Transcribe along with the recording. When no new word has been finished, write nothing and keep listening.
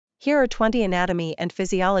Here are 20 anatomy and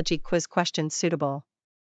physiology quiz questions suitable.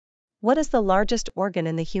 What is the largest organ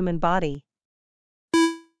in the human body?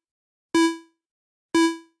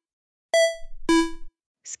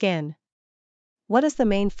 Skin. What is the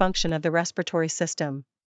main function of the respiratory system?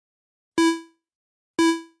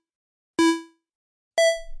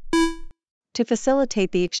 To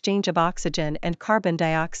facilitate the exchange of oxygen and carbon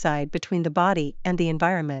dioxide between the body and the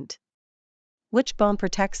environment. Which bone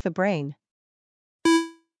protects the brain?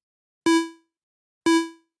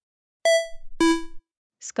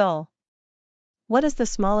 Skull. What is the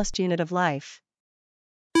smallest unit of life?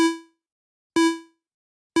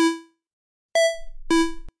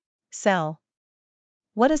 Cell.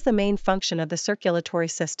 What is the main function of the circulatory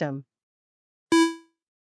system?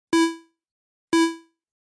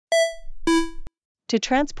 To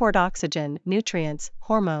transport oxygen, nutrients,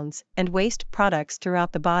 hormones, and waste products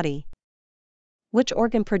throughout the body. Which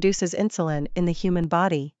organ produces insulin in the human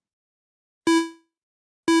body?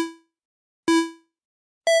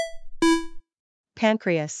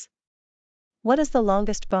 Pancreas. What is the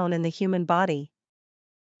longest bone in the human body?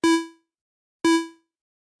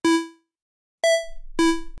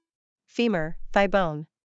 Femur, thigh bone.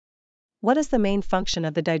 What is the main function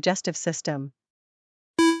of the digestive system?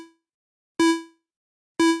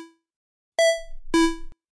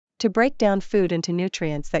 To break down food into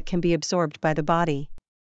nutrients that can be absorbed by the body.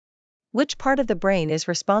 Which part of the brain is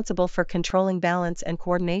responsible for controlling balance and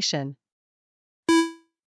coordination?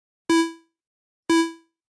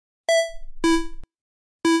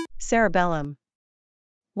 Cerebellum.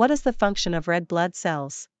 What is the function of red blood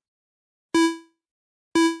cells?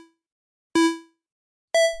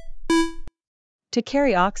 To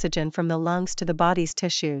carry oxygen from the lungs to the body's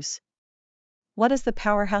tissues. What is the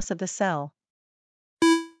powerhouse of the cell?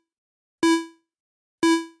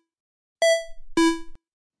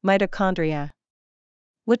 Mitochondria.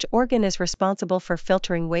 Which organ is responsible for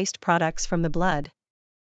filtering waste products from the blood?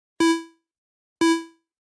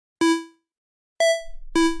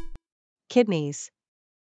 Kidneys.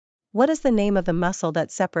 What is the name of the muscle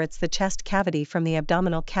that separates the chest cavity from the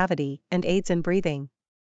abdominal cavity and aids in breathing?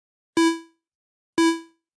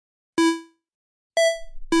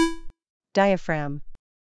 Diaphragm.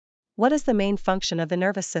 What is the main function of the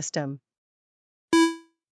nervous system?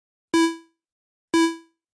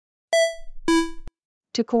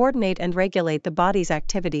 To coordinate and regulate the body's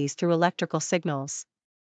activities through electrical signals.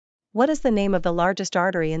 What is the name of the largest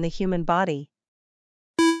artery in the human body?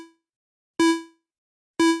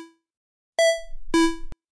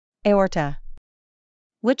 Aorta.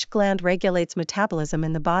 Which gland regulates metabolism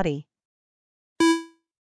in the body?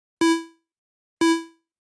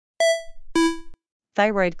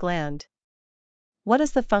 Thyroid gland. What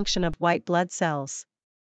is the function of white blood cells?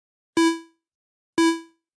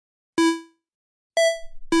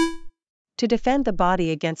 To defend the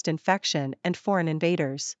body against infection and foreign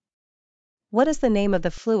invaders. What is the name of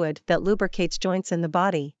the fluid that lubricates joints in the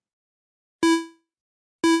body?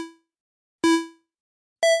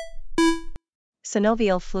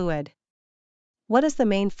 Synovial fluid. What is the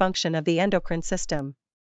main function of the endocrine system?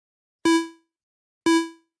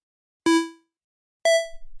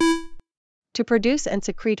 To produce and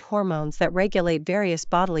secrete hormones that regulate various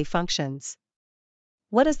bodily functions.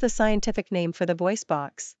 What is the scientific name for the voice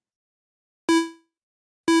box?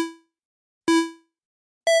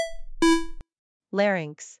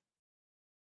 Larynx.